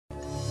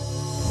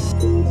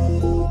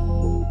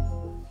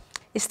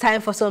It's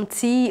time for some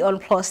tea on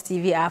Plus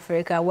TV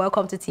Africa.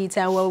 Welcome to Tea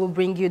Time, where we'll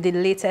bring you the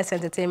latest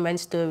entertainment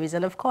stories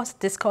and, of course,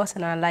 discuss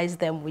and analyze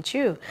them with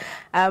you.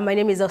 My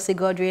name is Elsie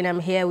Godwin.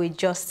 I'm here with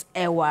Just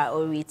Ewa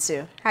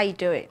Oritu. How you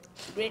doing?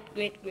 Great.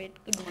 Good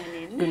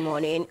morning. Good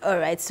morning. All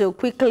right, so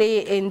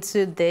quickly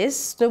into this.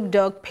 Snoop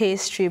Dogg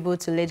pays tribute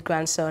to late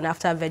grandson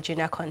after a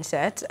Virginia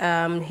concert.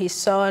 His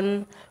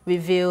son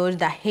revealed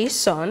that his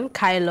son,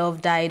 Kyle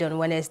Love, died on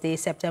Wednesday,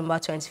 September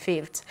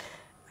 25th.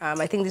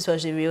 I think this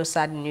was the real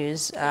sad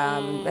news.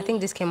 I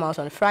think this came out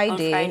on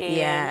Friday.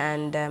 Yeah,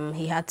 and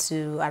he had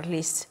to at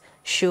least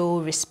show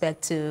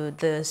respect to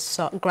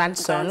the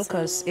grandson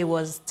because it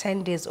was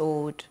 10 days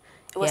old.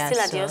 It was still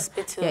at the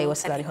hospital. Yeah, he was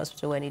still at the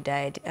hospital when he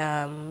died.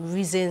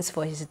 Reasons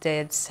for his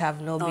deaths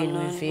have not been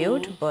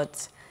revealed,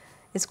 but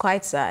it's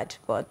quite sad.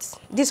 But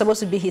this is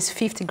supposed to be his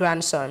 5th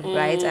grandson,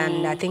 right?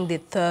 And I think the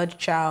 3rd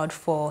child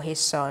for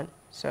his son.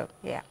 So,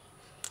 yeah.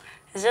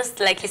 It's just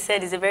like he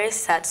said, it's a very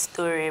sad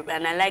story,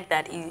 and I like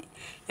that he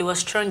was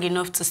strong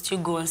enough to still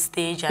go on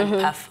stage and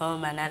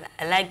perform, and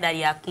I like that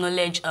he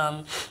acknowledged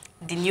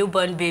the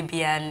newborn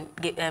baby and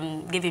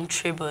gave him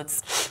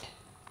tributes.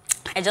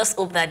 I just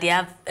hope that they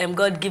have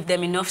God give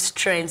them enough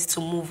strength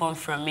to move on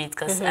from it,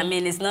 because I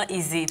mean it's not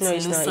easy to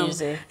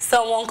lose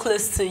someone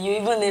close to you,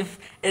 even if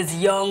it's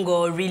young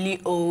or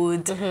really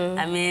old.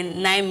 I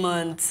mean 9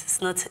 months,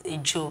 it's not a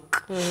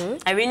joke.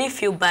 I really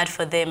feel bad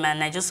for them,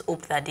 and I just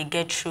hope that they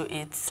get through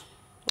it.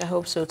 I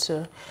hope so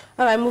too.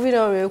 All right, moving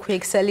on real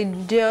quick.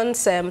 Celine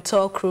Dion's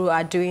tour crew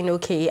are doing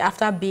okay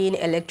after being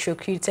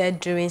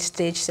electrocuted during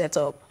stage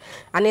setup.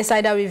 An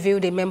insider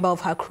revealed a member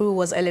of her crew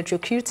was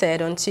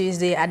electrocuted on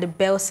Tuesday at the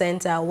Bell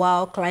Center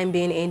while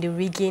climbing in the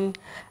rigging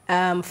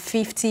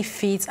 50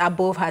 feet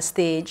above her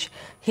stage.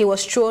 He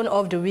was thrown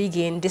off the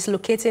rigging,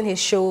 dislocating his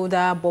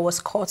shoulder, but was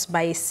caught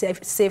by a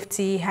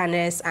safety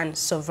harness and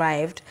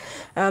survived.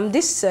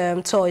 This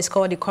tour is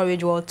called the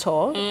Courage World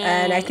Tour,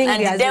 and I think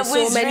there has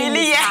been so many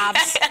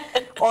mishaps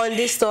on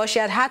this tour. She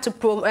had to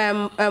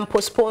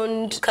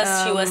postpone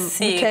because she was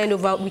sick.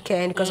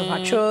 weekend because of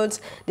her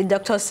throat. The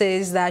doctor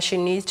says that she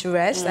needs to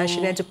rest and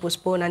she needs to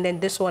postpone, and then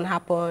this one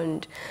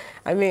happened.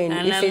 I mean,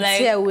 and if I'm it's like,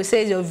 here, we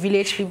say it's your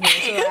village people.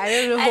 So I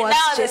don't know what.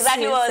 That was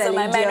exactly what was on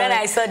my mind when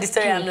I saw the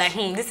story. I'm like,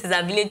 this is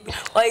a village,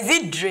 or is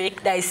it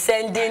Drake that is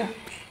sending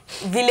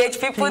village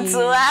people to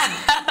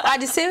her? At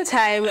the same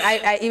time,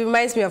 it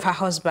reminds me of her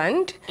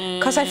husband,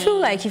 because I feel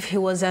like if he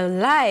was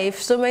alive,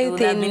 so many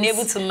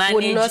things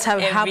would not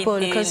have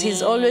happened, because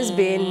he's always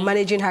been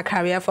managing her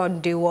career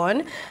from day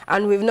one,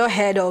 and we've not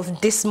heard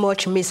of this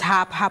much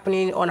mishap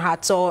happening on her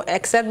tour,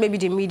 except maybe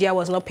the media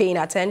was not paying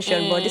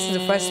attention. But this is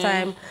the first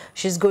time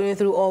she's going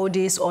through all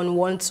this on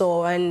one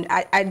tour, and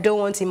I don't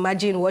want to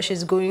imagine what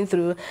she's going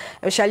through,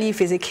 especially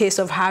if it's a case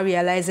of her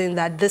realizing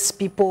that these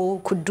people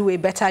could do a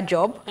better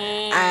job.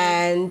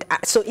 And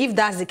so if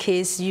that's the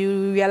case,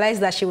 you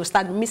realize that she will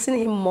start missing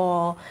him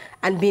more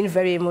and being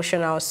very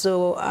emotional.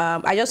 So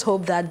I just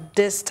hope that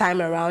this time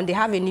around, they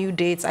have a new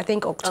date, I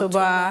think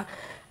October.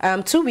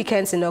 2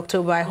 weekends in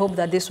October. I hope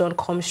that this one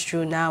comes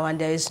through now and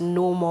there is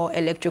no more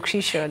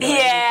electrocution or anything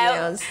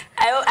else.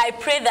 I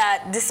pray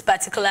that this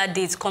particular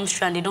date comes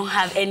through and they don't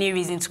have any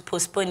reason to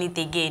postpone it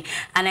again.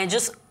 And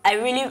I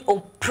really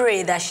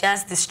pray that she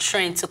has the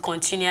strength to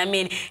continue. I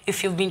mean,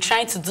 if you've been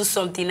trying to do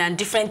something and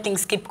different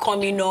things keep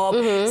coming up,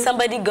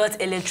 somebody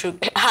got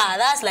electrocuted.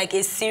 That's like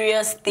a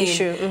serious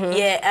thing.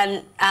 Yeah,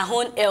 and her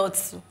own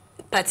health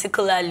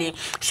particularly,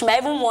 she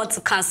might even want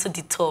to cancel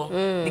the tour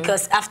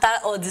because after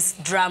all this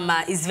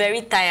drama, it's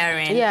very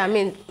tiring. Yeah, I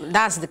mean,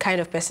 that's the kind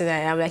of person I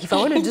am. Like, if I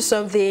want to do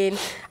something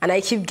and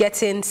I keep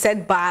getting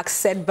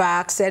setbacks, I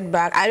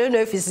don't know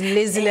if it's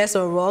laziness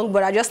or wrong,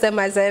 but I just tell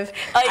myself,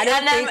 I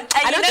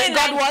don't think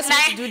God wants me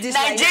to do this.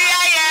 Nigeria,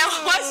 right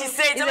now. What she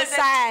said, it's a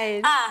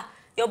sign.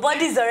 Your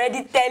body is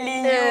already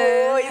telling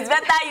you it's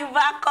better you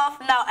back off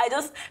now.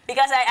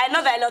 Because I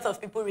know that a lot of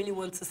people really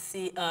want to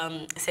see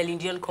Celine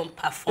Dion come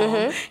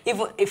perform.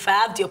 Even if I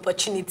have the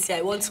opportunity,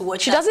 I want to watch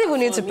her. She doesn't even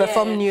need to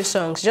perform new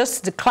songs,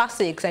 just the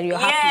classics, and you're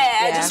happy.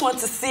 Yeah, I just want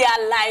to see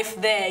her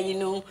live there, you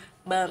know.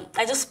 But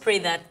I just pray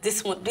that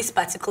this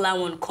particular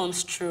one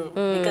comes true,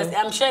 because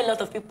I'm sure a lot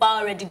of people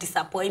are already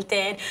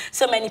disappointed.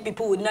 So many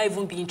people would not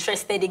even be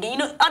interested again. You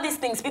know, all these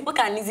things, people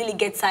can easily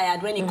get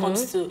tired when it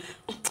comes to.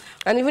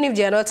 And even if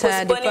they're not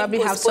tired, they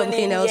probably have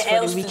something else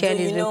for the weekend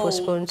is being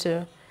postponed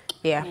to.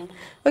 Yeah.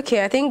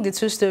 Okay, I think the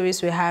 2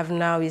 stories we have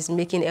now is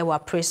making Ewa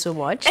pray so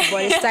much.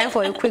 But it's time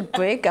for a quick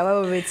break. And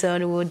when we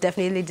return, we'll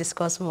definitely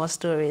discuss more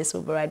stories.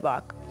 We'll be right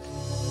back.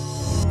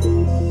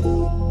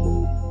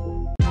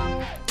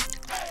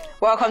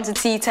 Welcome to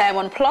Tea Time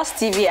on Plus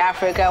TV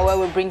Africa, where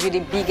we bring you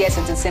the biggest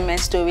entertainment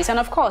stories and,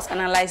 of course,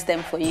 analyze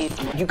them for you.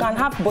 You can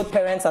have both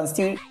parents and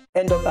still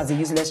end up as a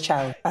useless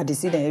child. I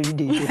see them every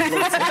day.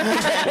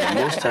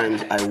 Most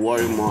times, I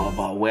worry more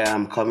about where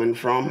I'm coming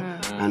from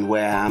and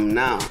where I am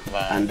now,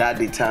 and that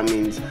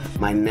determines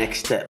my next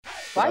step.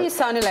 Why are you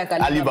sounding like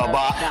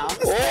Alibaba now?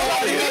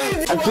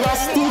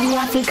 Plus TV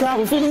Africa,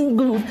 we're feeling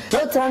good.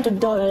 No time to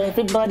dull,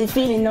 everybody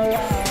feeling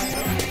alright.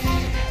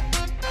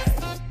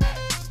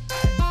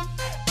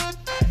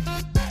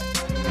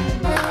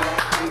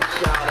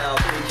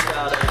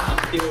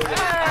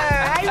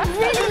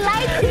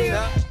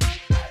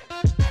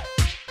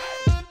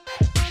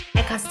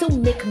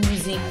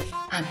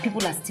 and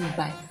people are still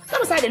buying.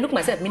 Sometimes I look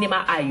myself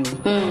minimal IO.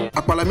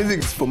 Akpala music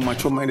is for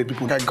mature-minded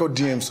people. I got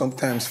DMs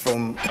sometimes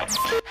from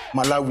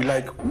Malawi,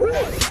 like,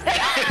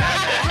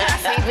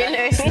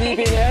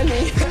 sleeping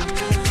early.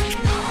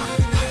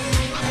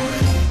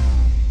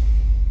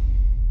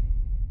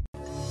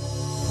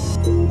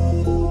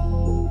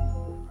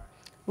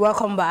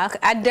 Welcome back.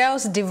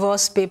 Adele's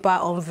divorce paper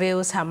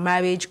unveils her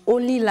marriage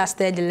only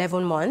lasted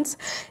 11 months.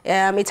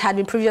 It had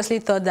been previously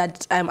thought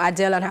that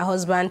Adele and her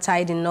husband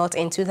tied the knot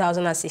in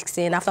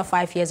 2016 after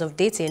 5 years of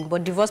dating,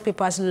 but divorce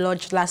papers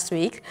lodged last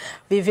week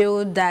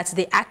revealed that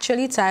they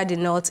actually tied the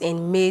knot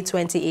in May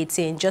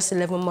 2018, just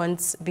 11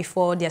 months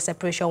before their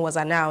separation was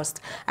announced.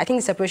 I think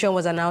the separation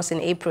was announced in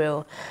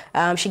April.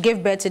 She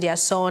gave birth to their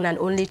son and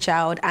only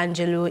child,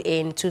 Angelo,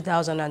 in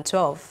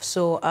 2012.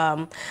 So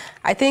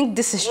I think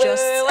this is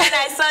just... When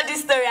I saw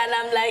this story and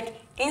I'm like,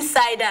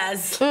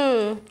 insiders.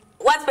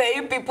 What were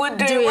you people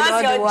doing? What's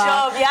your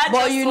job?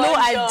 But you know,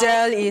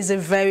 Adele is a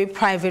very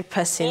private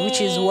person, which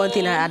is one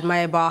thing I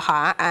admire about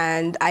her.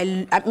 And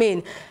I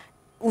mean,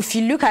 if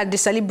you look at the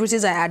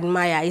celebrities I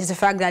admire, is the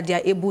fact that they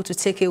are able to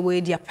take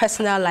away their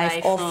personal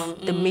life off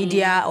the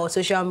media or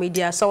social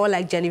media. Someone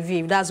like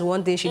Genevieve, that's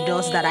one thing she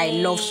does that I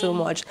love so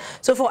much.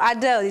 So for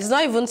Adele, it's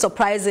not even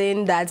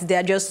surprising that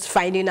they're just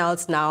finding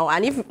out now.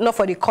 And if not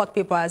for the court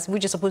papers,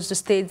 which is supposed to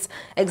state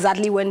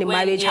exactly when the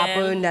marriage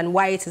happened and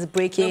why it is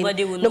breaking,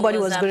 nobody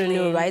was going to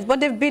know, right? But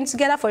they've been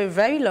together for a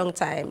very long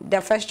time. Their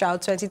first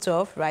child,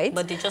 2012, right?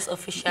 But they just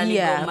officially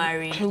got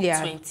married in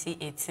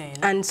 2018.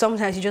 And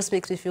sometimes it just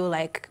makes me feel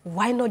like,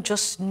 why not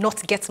just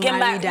not get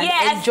married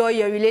and enjoy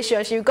your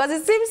relationship? Because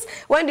it seems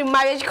when the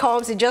marriage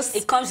comes, it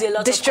comes with a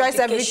lot destroys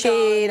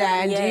everything,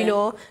 and you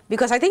know,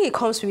 because I think it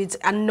comes with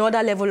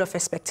another level of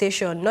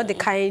expectation, not the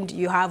kind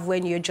you have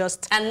when you're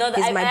just he's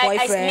my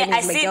boyfriend,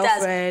 he's my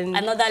girlfriend.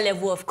 Another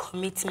level of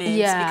commitment,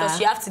 because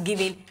you have to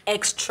give in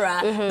extra.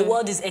 The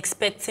world is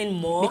expecting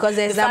more because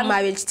there's that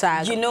marriage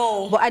tag, you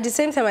know. But at the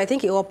same time, I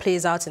think it all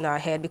plays out in our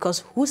head,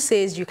 because who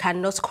says you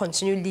cannot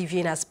continue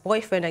living as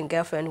boyfriend and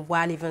girlfriend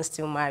while even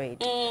still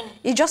married?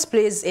 It just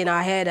plays in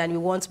our head and we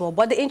want more.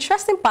 But the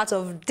interesting part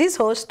of this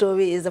whole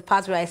story is the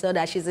part where I saw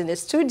that she's in the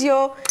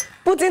studio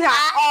putting her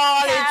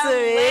all into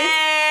it.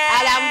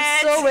 And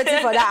I'm so waiting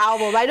for that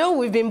album. I know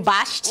we've been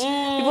bashed.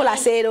 People are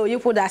saying, oh, you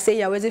put that saying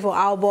you're waiting for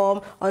album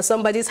on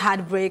somebody's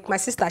heartbreak. My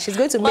sister, she's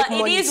going to make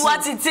money. But it is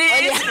what it is. On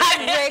the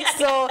heartbreak.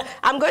 So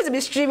I'm going to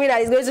be streaming and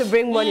it's going to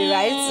bring money,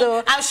 right?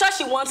 So I'm sure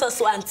she wants us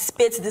to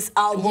anticipate this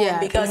album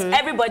because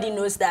everybody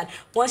knows that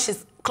once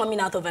she's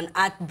coming out of an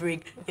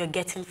heartbreak, you're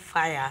getting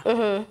fire.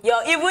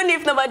 You're, even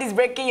if nobody's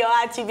breaking your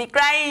heart, you'll be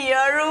crying in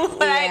your room.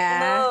 Like,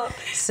 no.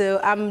 So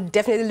I'm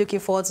definitely looking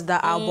forward to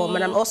that album,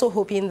 and I'm also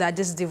hoping that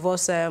this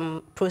divorce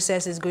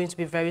process is going to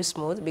be very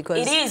smooth,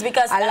 because it is,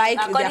 because I like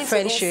according their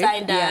friendship. To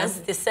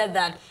insiders, they said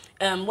that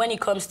when it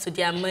comes to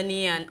their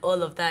money and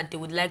all of that, they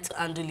would like to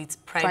handle it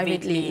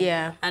privately.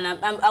 And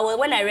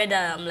when I read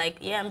that, I'm like,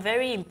 yeah, I'm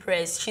very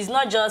impressed. She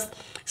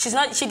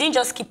didn't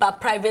just keep her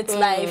private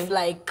life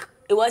like.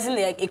 It wasn't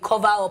like a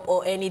cover-up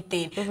or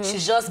anything.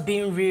 She's just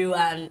being real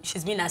and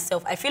she's being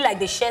herself. I feel like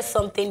they share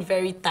something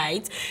very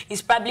tight.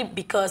 It's probably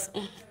because...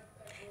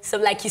 So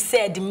like you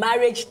said, the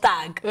marriage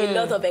tag, a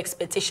lot of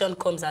expectation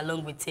comes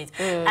along with it.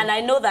 And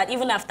I know that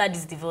even after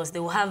this divorce, they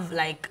will have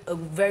like a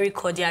very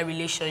cordial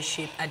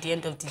relationship at the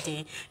end of the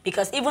day.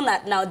 Because even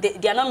now,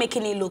 they are not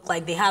making it look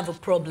like they have a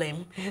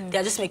problem. They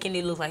are just making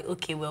it look like,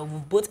 okay, well,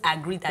 we've both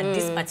agreed that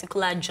this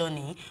particular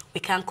journey, we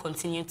can't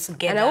continue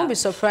together. And I won't be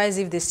surprised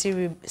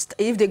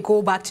if they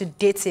go back to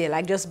dating,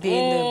 like just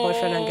being the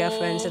boyfriend and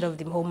girlfriend instead of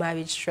the whole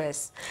marriage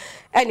stress.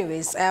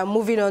 Anyways,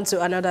 moving on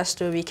to another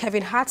story.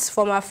 Kevin Hart's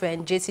former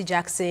friend, JT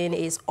Jackson,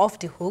 is off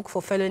the hook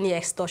for felony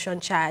extortion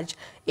charge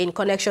in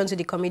connection to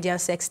the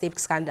comedian's sex tape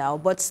scandal,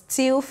 but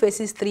still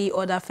faces 3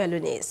 other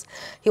felonies.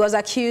 He was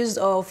accused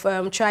of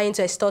trying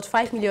to extort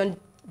 $5 million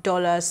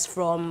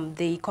from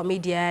the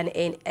comedian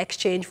in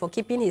exchange for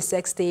keeping his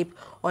sex tape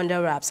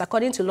under wraps,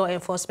 according to law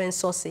enforcement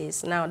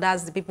sources. Now,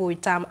 that's the people with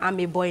term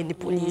army boy in the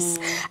police.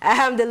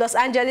 The Los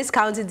Angeles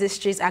County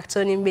District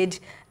Attorney made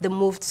the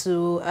move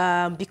to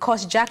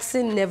because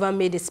Jackson never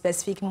made a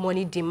specific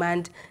money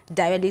demand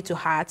directly to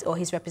Hart or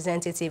his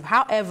representative.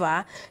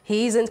 However,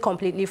 he isn't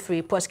completely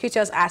free.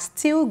 Prosecutors are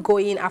still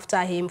going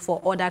after him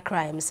for other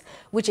crimes,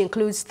 which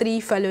includes 3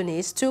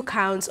 felonies, 2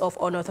 counts of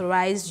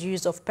unauthorized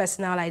use of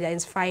personal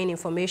identifying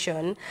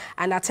information,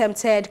 and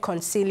attempted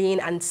concealing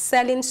and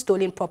selling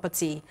stolen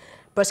property.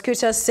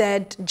 Prosecutors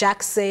said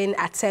Jackson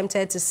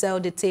attempted to sell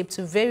the tape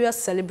to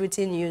various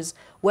celebrity news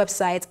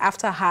websites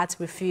after Hart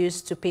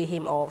refused to pay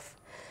him off.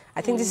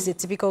 I think this is a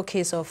typical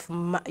case of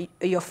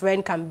your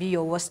friend can be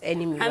your worst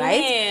enemy,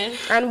 right?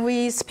 And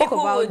we spoke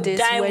about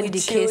this when the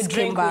case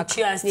came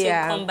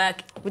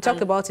back. We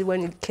talked about it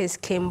when the case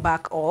came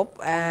back up,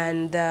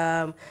 and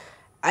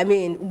I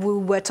mean, we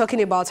were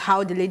talking about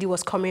how the lady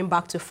was coming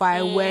back to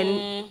file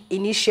when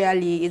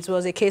initially it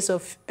was a case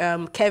of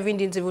Kevin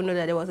didn't even know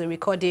that there was a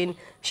recording.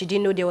 She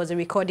didn't know there was a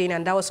recording,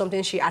 and that was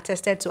something she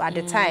attested to at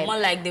the time. More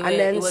like and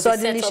then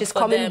suddenly she's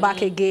coming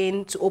back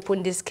again to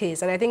open this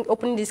case. And I think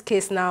opening this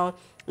case now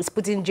is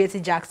putting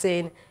JT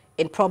Jackson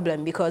in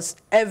problem because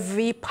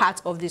every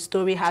part of the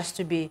story has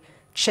to be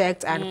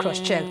checked and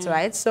cross-checked,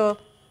 right? So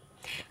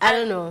I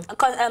don't know.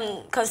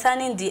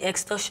 Concerning the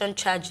extortion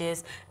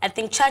charges, I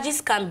think charges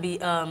can be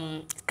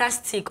can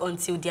stick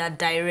until they are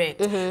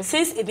direct.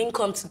 Since it didn't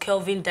come to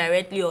Kelvin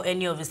directly or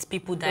any of his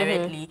people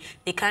directly,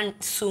 they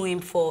can't sue him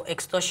for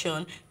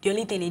extortion. The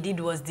only thing he did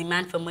was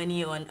demand for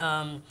money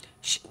on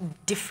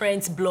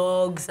different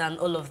blogs and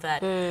all of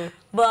that.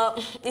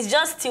 But it's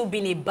just still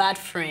being a bad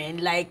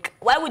friend. Like,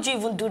 why would you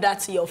even do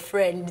that to your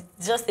friend?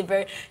 It's just a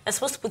very... You're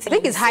supposed to put it I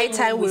think it's high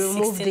time we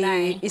remove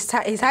it's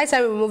high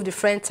time we remove the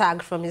friend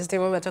tag from his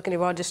name when we're talking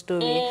about the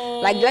story.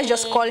 Like, let's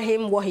just call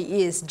him what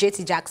he is,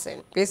 JT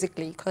Jackson,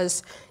 basically.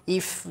 Because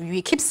if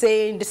we keep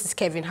saying this is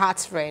Kevin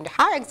Hart's friend,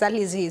 how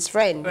exactly is he his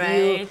friend?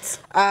 Right.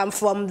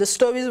 From the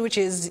stories which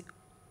is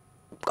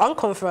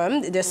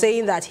unconfirmed, they're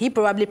saying that he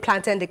probably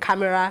planted the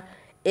camera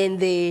in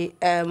the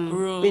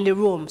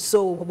room.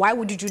 So why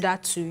would you do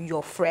that to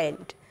your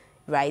friend,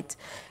 right?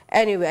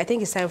 Anyway, I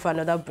think it's time for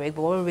another break,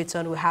 but when we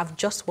return, we have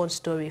just one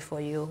story for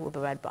you. We'll be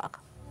right back.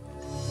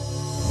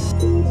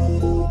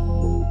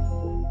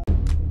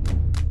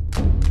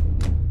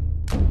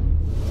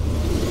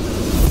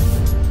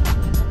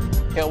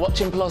 You're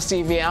watching Plus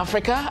TV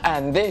Africa,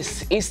 and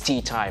this is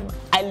Tea Time.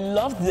 I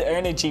loved the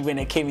energy when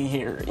I came in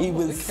here. It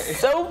was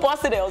so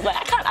positive. I was like,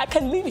 I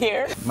can live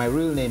here. My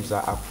real names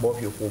are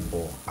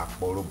Akbofyofobo,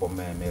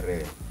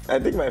 Akborobomemere. I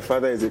think my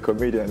father is a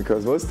comedian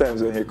because most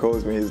times when he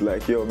calls me, he's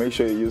like, yo, make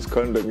sure you use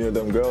condom, you know,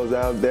 them girls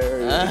out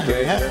there.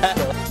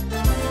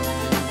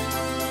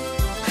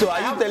 So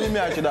are you telling me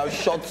I should have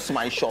shot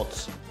my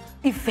shots?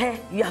 Ife,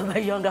 you have a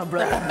younger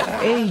brother.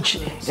 Age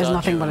is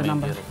nothing but a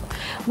number.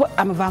 Well,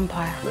 I'm a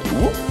vampire.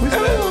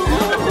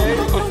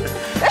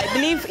 I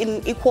believe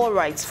in equal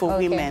rights for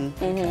women,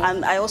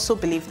 and I also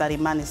believe that a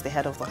man is the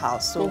head of the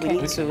house, so we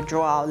need to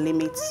draw our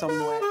limits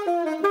somewhere.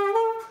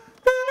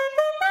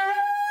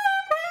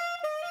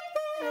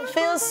 It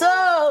feels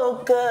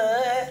so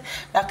good.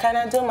 Now can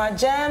I do my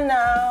jam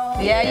now?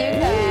 Yeah, you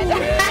can.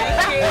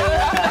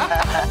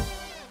 Thank you.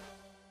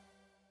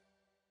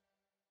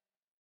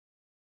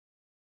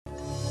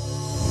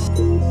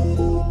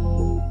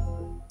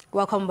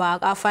 Welcome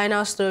back. Our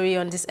final story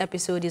on this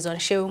episode is on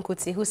Seun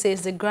Kuti, who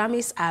says the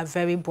Grammys are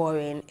very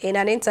boring. In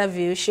an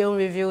interview, Seun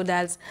revealed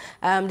that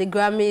the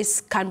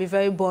Grammys can be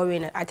very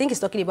boring. I think he's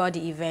talking about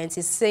the event.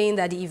 He's saying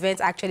that the event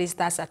actually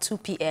starts at 2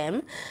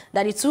 p.m.,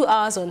 that the 2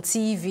 hours on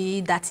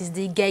TV, that is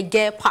the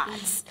gege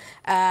part.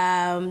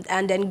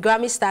 And then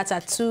Grammy starts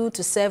at 2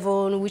 to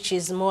 7, which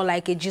is more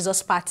like a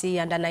Jesus party,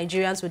 and the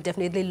Nigerians would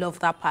definitely love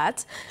that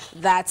part.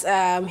 That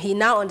he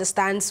now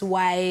understands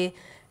why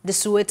the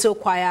Soweto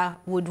choir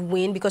would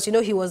win, because, you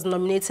know, he was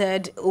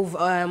nominated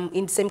over,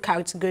 in the same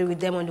category with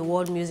them on the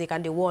world music,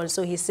 and they won.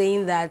 So he's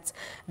saying that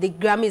the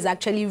Grammy is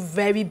actually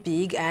very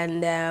big,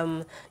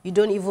 and you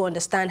don't even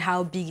understand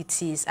how big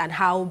it is and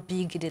how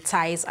big the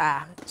ties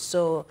are.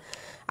 So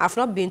I've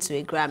not been to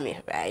a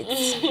Grammy, right?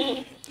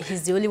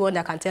 He's the only one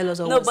that can tell us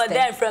all. No, but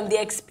then from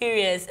the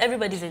experience,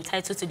 everybody's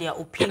entitled to their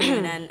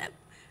opinion, and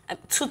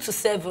 2 to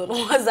 7,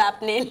 what's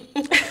happening?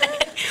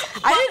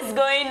 What's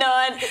going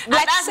on?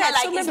 Like that's said,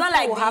 not like, it's not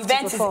like the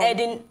event is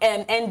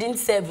ending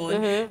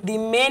 7. The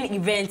main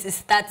event is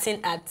starting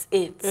at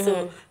 8.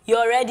 So you're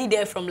already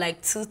there from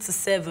like 2 to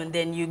 7.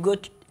 Then you go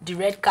to the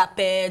red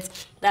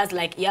carpet. That's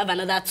like you have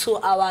another 2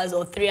 hours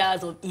or 3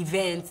 hours of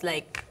events.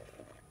 Like,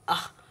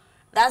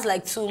 that's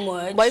like too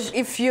much. But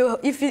if you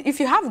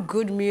have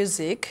good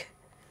music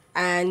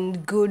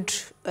and good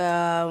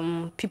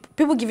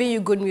people giving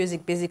you good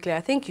music, basically, I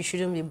think you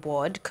shouldn't be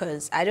bored,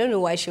 because I don't know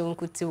why Seun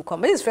Kuti will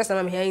come. This is the first time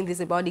I'm hearing this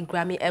about the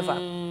Grammy ever,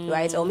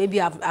 right? Or maybe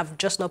I've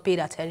just not paid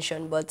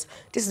attention, but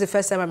this is the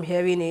first time I'm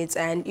hearing it.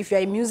 And if you're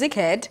a music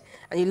head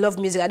and you love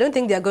music, I don't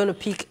think they're going to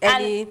pick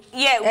any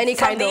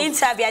kind of the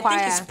interview, choir. I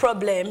think his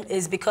problem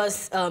is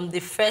because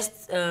the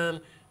first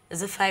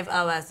is it 5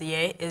 hours,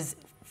 is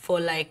for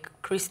like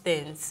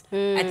Christians.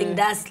 I think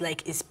that's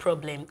like his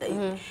problem.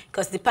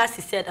 Because the past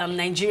he said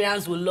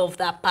Nigerians will love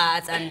that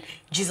part, and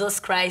Jesus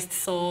Christ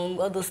song,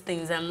 all those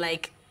things. I'm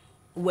like,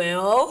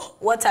 well,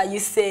 what are you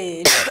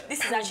saying?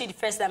 This is actually the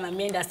first time I'm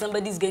hearing that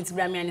somebody's going to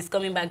Grammy and is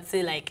coming back to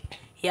say like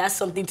he has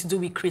something to do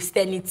with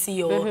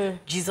Christianity or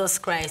Jesus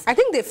Christ. I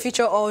think they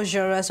feature all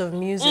genres of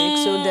music,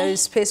 so there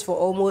is space for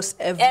almost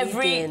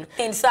everything.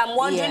 So I'm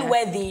wondering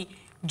where the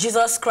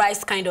Jesus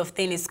Christ kind of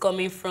thing is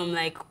coming from.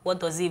 Like, what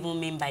does he even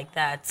mean by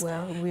that?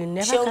 Well, we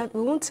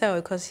won't tell,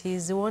 because he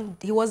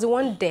was the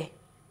one there.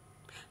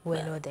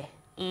 We're not there.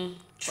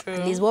 True.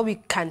 At least what we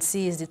can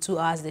see is the 2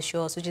 hours the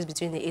shows, which is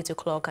between the 8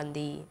 o'clock and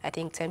the, I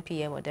think, 10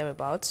 p.m. or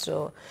thereabouts.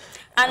 So,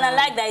 and I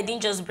like that he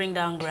didn't just bring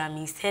down Grammy.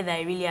 He said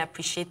I really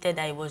appreciated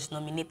that he was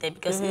nominated,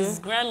 because his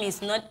Grammy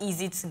is not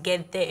easy to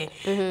get there.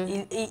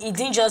 He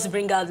didn't just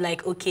bring out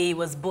like, okay, it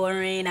was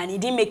boring, and he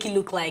didn't make it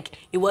look like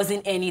it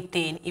wasn't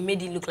anything. He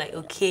made it look like,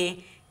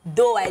 okay,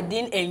 though I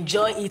didn't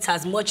enjoy it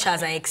as much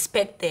as I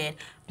expected,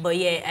 but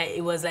yeah,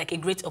 it was like a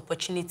great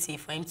opportunity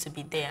for him to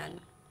be there. And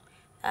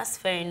that's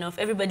fair enough.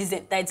 Everybody's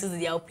entitled to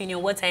their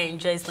opinion. What I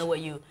enjoy is not what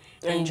you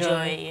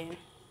enjoy.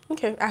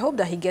 Okay, I hope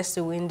that he gets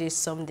to win this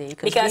someday.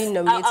 Because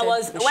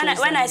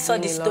when I saw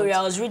the story,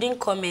 I was reading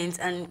comments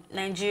and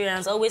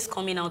Nigerians always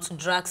coming out to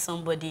drag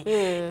somebody.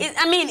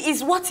 I mean,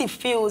 it's what it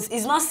feels.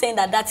 It's not saying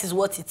that that is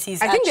what it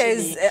is. I think there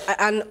is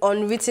an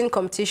unwritten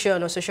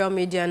competition on social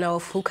media now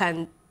of who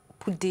can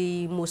put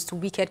the most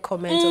wicked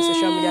comments on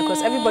social media,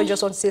 because everybody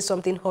just wants to say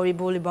something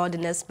horrible about the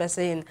next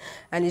person,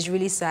 and it's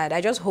really sad.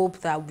 I just hope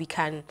that we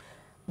can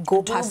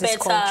go past this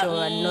culture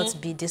and not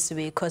be this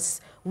way,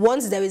 because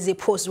once there is a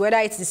post, whether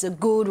it is a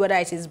good, whether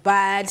it is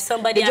bad,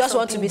 they just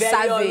want to be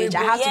savage. Horrible.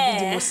 I have to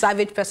be the most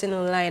savage person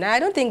online. And I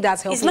don't think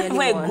that's helping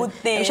anyone. It's not a good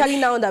thing. Especially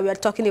now that we are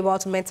talking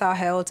about mental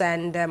health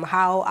and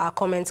how our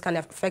comments can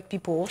affect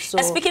people. So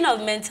speaking of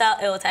mental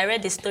health, I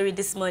read a story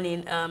this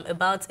morning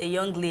about a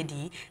young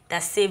lady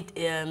that saved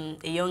a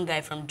young guy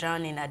from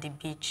drowning at the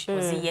beach.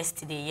 Was it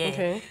yesterday? Yeah.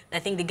 Okay. I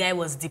think the guy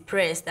was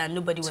depressed and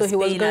nobody was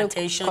paying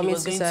attention. He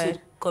was going to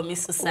commit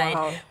suicide.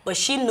 Wow. But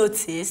she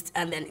noticed,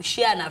 and then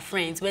she and her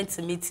friends went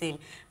to meet him,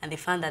 and they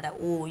found out that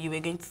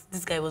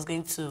this guy was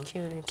going to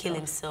kill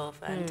himself.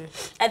 And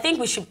I think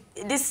we should.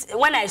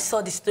 When I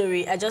saw the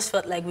story, I just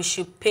felt like we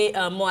should pay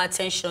more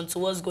attention to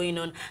what's going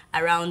on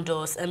around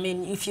us. I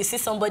mean, if you see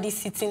somebody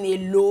sitting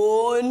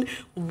alone,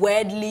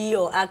 weirdly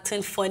or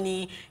acting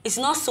funny, it's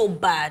not so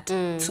bad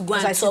to go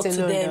and talk to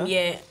them.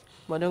 Yeah,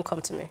 but don't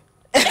come to me.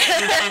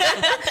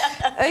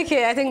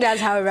 Okay, I think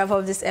that's how we wrap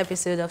up this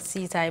episode of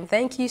Tea Time.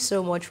 Thank you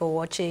so much for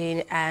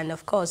watching, and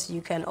of course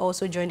you can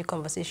also join the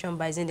conversation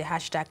by using the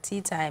hashtag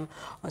Tea Time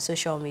on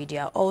social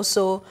media.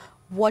 Also,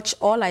 watch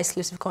all our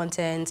exclusive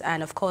content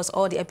and of course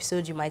all the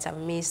episodes you might have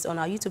missed on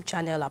our YouTube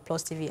channel at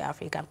Plus TV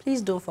Africa.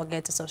 Please don't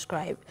forget to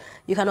subscribe.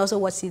 You can also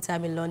watch Tea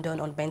Time in London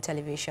on Ben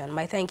Television.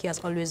 My thank you as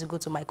always go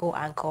to my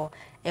co-anchor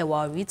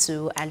Ewa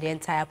Ritu and the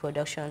entire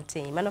production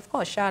team, and of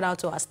course shout out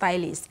to our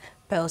stylist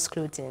Pearls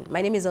Clothing.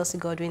 My name is Elsie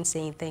Godwin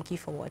saying thank you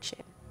for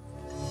watching.